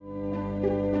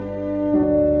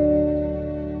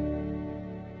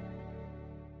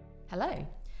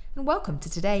and welcome to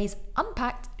today's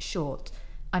Unpacked Short.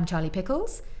 I'm Charlie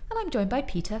Pickles, and I'm joined by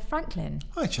Peter Franklin.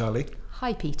 Hi, Charlie.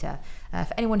 Hi, Peter.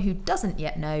 For anyone who doesn't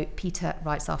yet know, Peter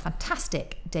writes our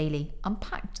fantastic daily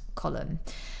Unpacked column.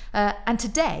 And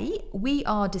today we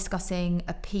are discussing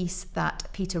a piece that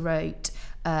Peter wrote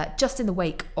just in the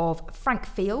wake of Frank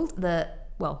Field,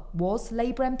 was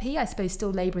Labour MP, I suppose still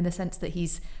Labour in the sense that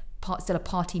he's still a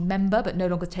party member, but no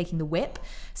longer taking the whip.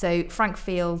 So Frank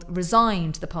Field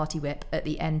resigned the party whip at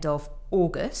the end of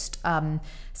August,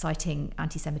 citing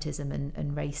anti-Semitism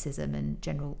and racism and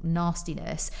general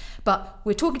nastiness. But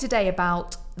we're talking today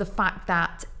about the fact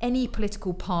that any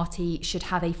political party should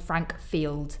have a Frank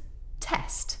Field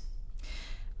test.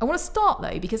 I want to start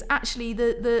though, because actually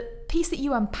the piece that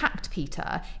you unpacked,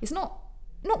 Peter, is not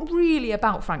really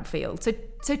about Frank Field.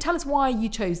 So tell us why you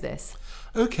chose this.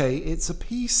 Okay, it's a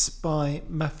piece by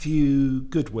Matthew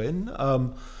Goodwin,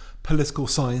 political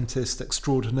scientist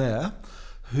extraordinaire,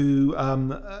 who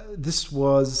this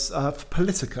was for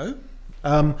Politico,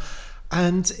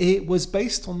 and it was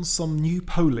based on some new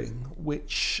polling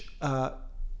which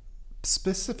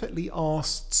specifically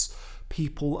asked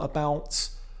people about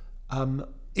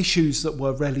issues that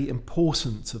were really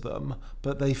important to them,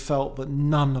 but they felt that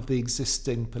none of the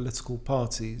existing political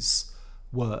parties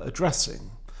were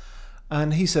addressing.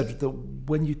 And he said that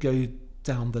when you go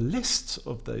down the list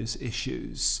of those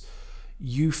issues,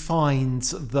 you find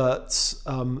that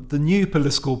the new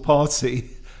political party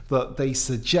that they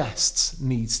suggest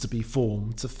needs to be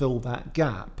formed to fill that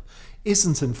gap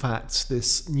isn't in fact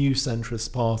this new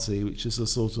centrist party, which is a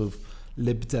sort of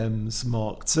Lib Dems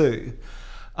Mark II,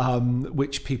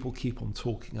 which people keep on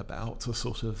talking about, a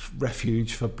sort of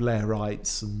refuge for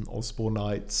Blairites and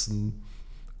Osborneites and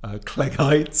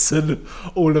Cleggites and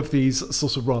all of these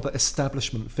sort of rather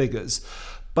establishment figures.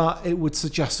 But it would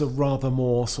suggest a rather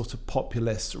more sort of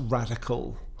populist,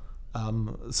 radical,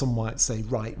 some might say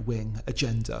right-wing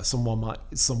agenda. Some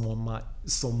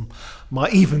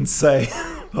might even say,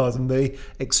 pardon me,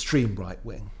 extreme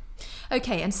right-wing.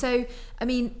 Okay, and so, I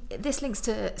mean, this links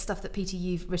to stuff that, Peter,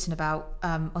 you've written about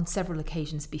on several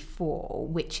occasions before,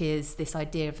 which is this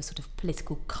idea of a sort of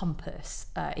political compass,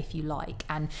 if you like.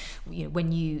 And, you know,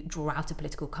 when you draw out a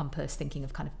political compass, thinking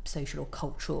of kind of social or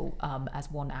cultural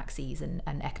as one axis and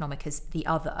economic as the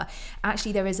other,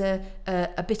 actually there is a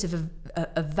bit of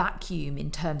a vacuum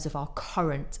in terms of our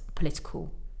current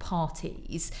political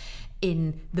parties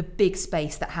in the big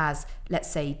space that has, let's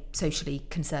say, socially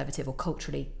conservative or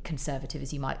culturally conservative,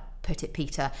 as you might put it,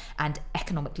 Peter, and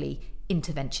economically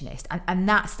interventionist. And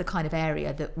that's the kind of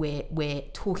area that we're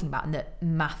talking about and that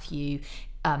Matthew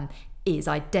is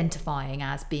identifying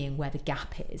as being where the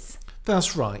gap is.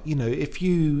 That's right. You know, if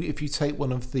you take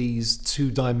one of these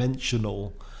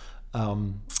two-dimensional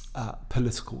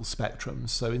political spectrums,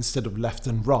 so instead of left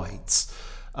and right,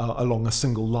 along a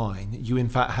single line, you in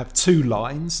fact have two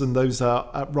lines, and those are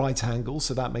at right angles,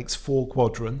 so that makes four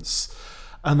quadrants.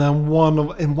 And then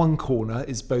in one corner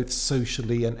is both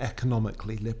socially and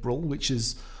economically liberal, which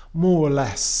is more or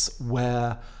less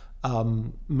where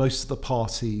most of the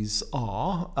parties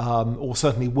are, or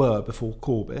certainly were before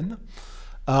Corbyn.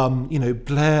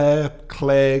 Blair,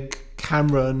 Clegg,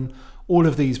 Cameron, all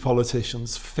of these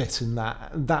politicians fit in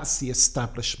that. And that's the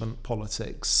establishment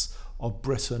politics of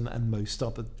Britain and most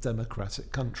other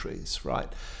democratic countries,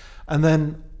 right? And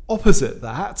then opposite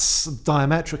that,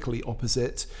 diametrically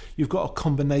opposite, you've got a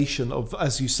combination of,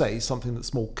 as you say, something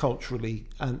that's more culturally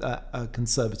and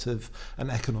conservative and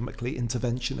economically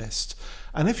interventionist.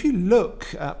 And if you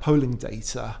look at polling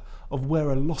data of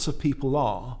where a lot of people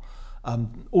are,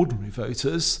 ordinary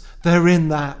voters, they're in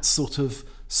that sort of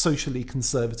socially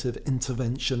conservative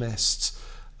interventionist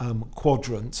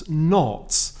quadrant,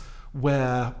 not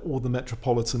where all the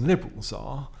metropolitan liberals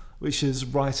are, which is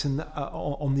right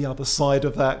on the other side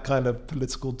of that kind of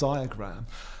political diagram.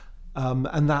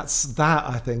 And that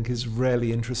I think is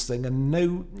really interesting. And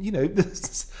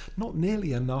there's not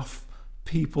nearly enough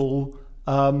people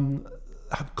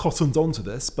have cottoned onto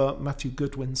this, but Matthew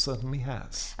Goodwin certainly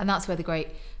has. And that's where the great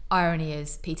irony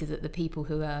is, Peter, that the people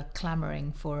who are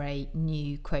clamouring for a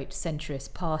new, quote,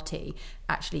 centrist party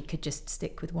actually could just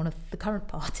stick with one of the current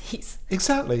parties.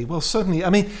 Exactly. Well, certainly. I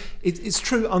mean, it's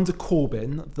true under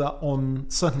Corbyn that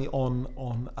certainly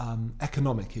on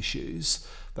economic issues,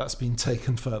 that's been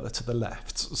taken further to the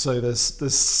left. So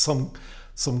there's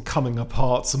some coming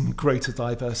apart, some greater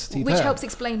diversity Which there. helps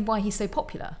explain why he's so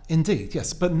popular. Indeed,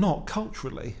 yes, but not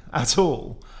culturally at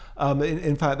all.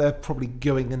 In fact, they're probably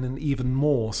going in an even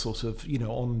more sort of,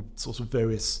 on sort of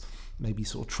various, maybe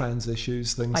sort of trans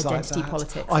issues, things Identity like that.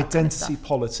 politics. Identity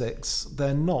politics.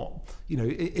 They're not,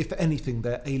 if anything,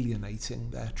 they're alienating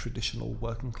their traditional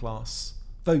working class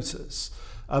voters.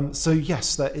 So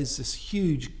yes, there is this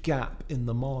huge gap in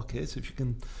the market, if you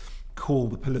can call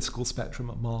the political spectrum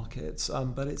a market,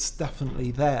 but it's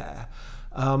definitely there.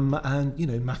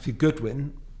 And, Matthew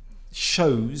Goodwin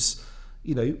shows,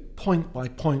 point by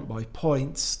point by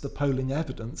point, the polling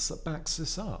evidence that backs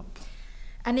this up.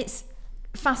 And it's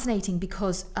fascinating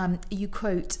because you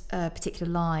quote a particular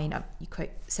line, you quote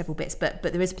several bits, but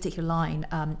there is a particular line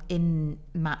in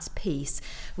Matt's piece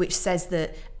which says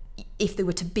that if there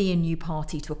were to be a new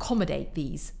party to accommodate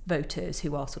these voters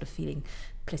who are sort of feeling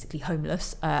politically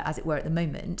homeless, as it were, at the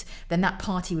moment, then that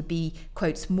party would be,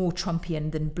 quotes, more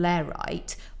Trumpian than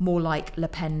Blairite, more like Le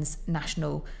Pen's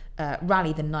National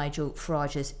Rally than Nigel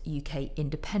Farage's UK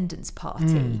Independence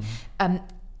Party.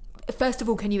 First of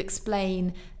all, can you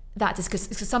explain that?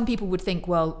 Because some people would think,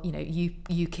 well,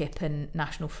 UKIP and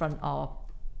National Front are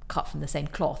cut from the same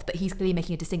cloth, but he's clearly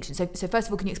making a distinction. So first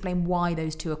of all, can you explain why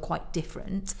those two are quite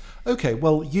different? Okay,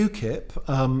 well,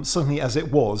 UKIP, certainly as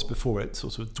it was before it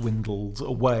sort of dwindled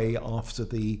away after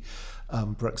the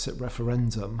Brexit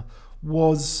referendum,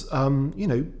 was,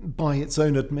 by its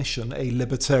own admission, a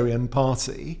libertarian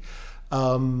party,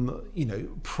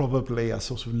 probably a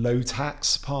sort of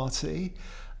low-tax party,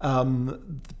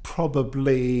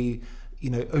 probably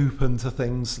open to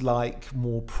things like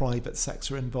more private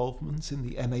sector involvement in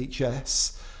the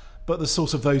NHS. But the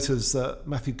sort of voters that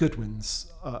Matthew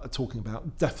Goodwin's are talking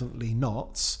about, definitely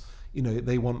not.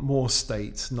 They want more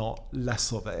state, not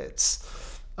less of it.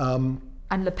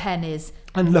 And Le Pen is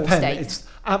and more Le Pen, state. it's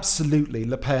absolutely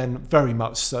Le Pen, very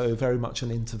much so, very much an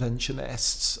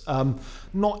interventionist.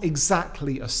 Not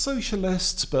exactly a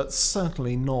socialist, but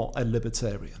certainly not a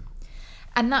libertarian.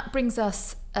 And that brings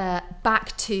us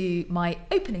back to my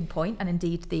opening point, and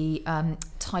indeed the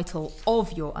title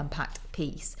of your Unpacked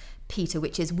piece, Peter,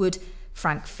 which is, would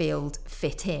Frank Field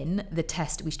fit in the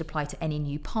test we should apply to any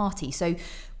new party? So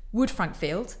would Frank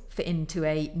Field fit into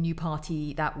a new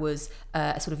party that was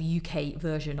a sort of UK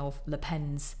version of Le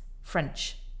Pen's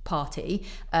French party?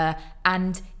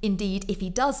 And indeed, if he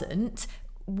doesn't,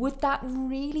 would that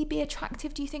really be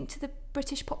attractive, do you think, to the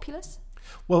British populace?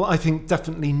 Well, I think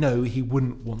definitely no, he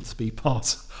wouldn't want to be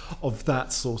part of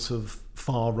that sort of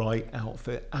far-right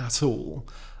outfit at all.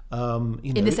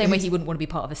 In the same way he wouldn't want to be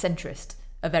part of a centrist,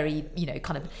 a very,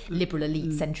 kind of liberal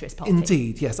elite centrist party.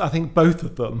 Indeed, yes. I think both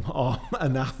of them are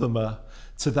anathema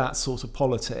to that sort of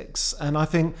politics. And I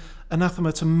think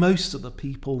anathema to most of the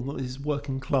people, his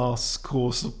working class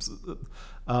core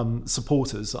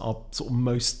supporters are sort of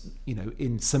most,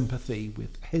 in sympathy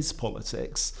with his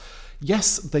politics.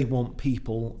 Yes, they want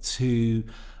people to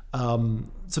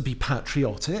be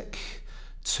patriotic,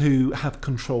 to have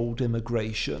controlled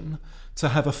immigration, to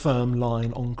have a firm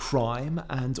line on crime,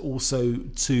 and also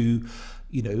to,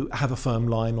 have a firm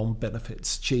line on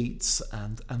benefits cheats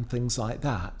and things like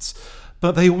that.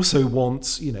 But they also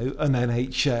want, an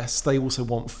NHS. They also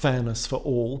want fairness for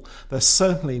all. They're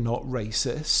certainly not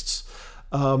racists.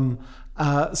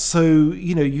 So,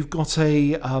 you've got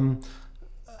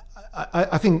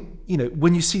I think,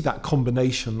 when you see that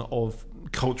combination of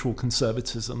cultural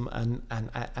conservatism and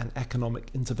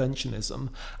economic interventionism,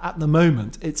 at the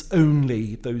moment, it's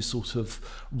only those sort of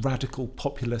radical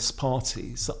populist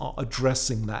parties that are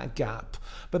addressing that gap.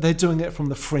 But they're doing it from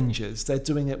the fringes. They're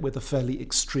doing it with a fairly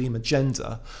extreme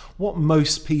agenda. What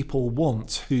most people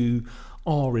want who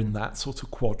are in that sort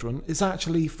of quadrant is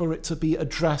actually for it to be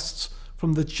addressed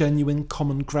from the genuine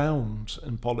common ground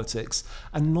in politics,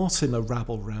 and not in a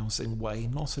rabble-rousing way,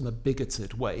 not in a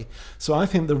bigoted way. So I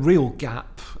think the real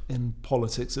gap in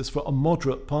politics is for a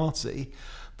moderate party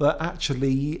that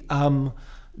actually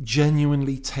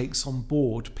genuinely takes on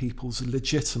board people's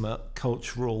legitimate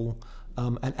cultural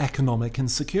and economic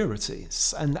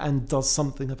insecurities and does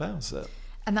something about it.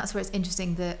 And that's where it's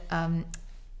interesting that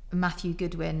Matthew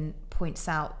Goodwin points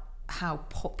out how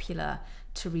popular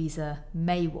Theresa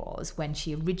May was when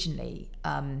she originally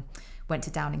went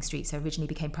to Downing Street, so originally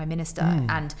became Prime Minister,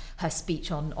 and her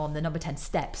speech on the number 10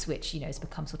 steps, which has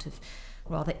become sort of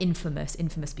rather infamous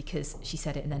because she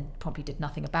said it and then promptly did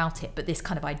nothing about it. But this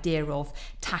kind of idea of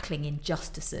tackling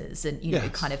injustices and yes.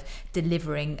 kind of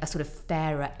delivering a sort of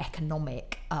fairer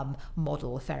economic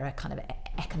model, a fairer kind of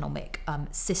economic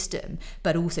system,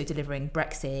 but also delivering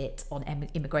Brexit on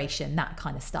immigration, that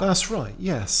kind of stuff. That's right,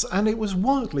 yes. And it was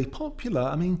wildly popular.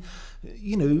 I mean,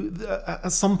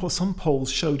 some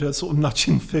polls showed her sort of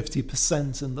nudging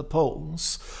 50% in the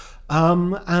polls.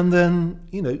 And then,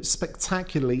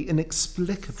 spectacularly,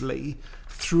 inexplicably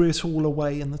threw it all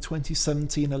away in the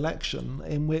 2017 election,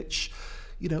 in which,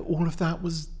 all of that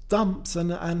was dumped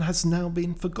and has now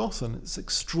been forgotten. It's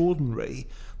extraordinary.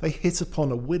 They hit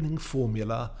upon a winning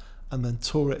formula and then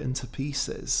tore it into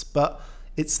pieces. But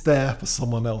it's there for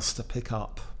someone else to pick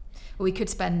up. Well, we could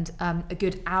spend a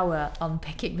good hour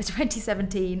unpicking the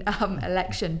 2017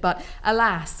 election, but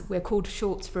alas, we're called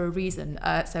shorts for a reason,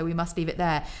 so we must leave it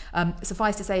there.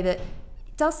 Suffice to say that it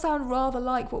does sound rather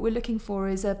like what we're looking for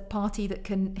is a party that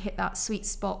can hit that sweet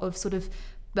spot of sort of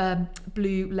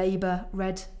blue Labour,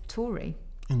 red Tory.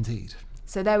 Indeed.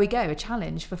 So there we go, a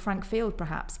challenge for Frank Field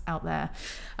perhaps out there.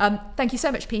 Thank you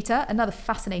so much, Peter. Another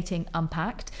fascinating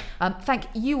Unpacked. Thank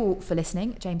you all for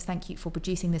listening. James, thank you for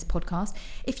producing this podcast.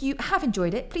 If you have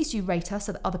enjoyed it, please do rate us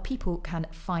so that other people can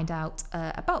find out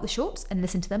about the shorts and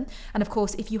listen to them. And of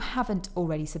course, if you haven't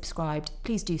already subscribed,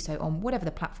 please do so on whatever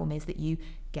the platform is that you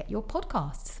get your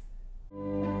podcasts.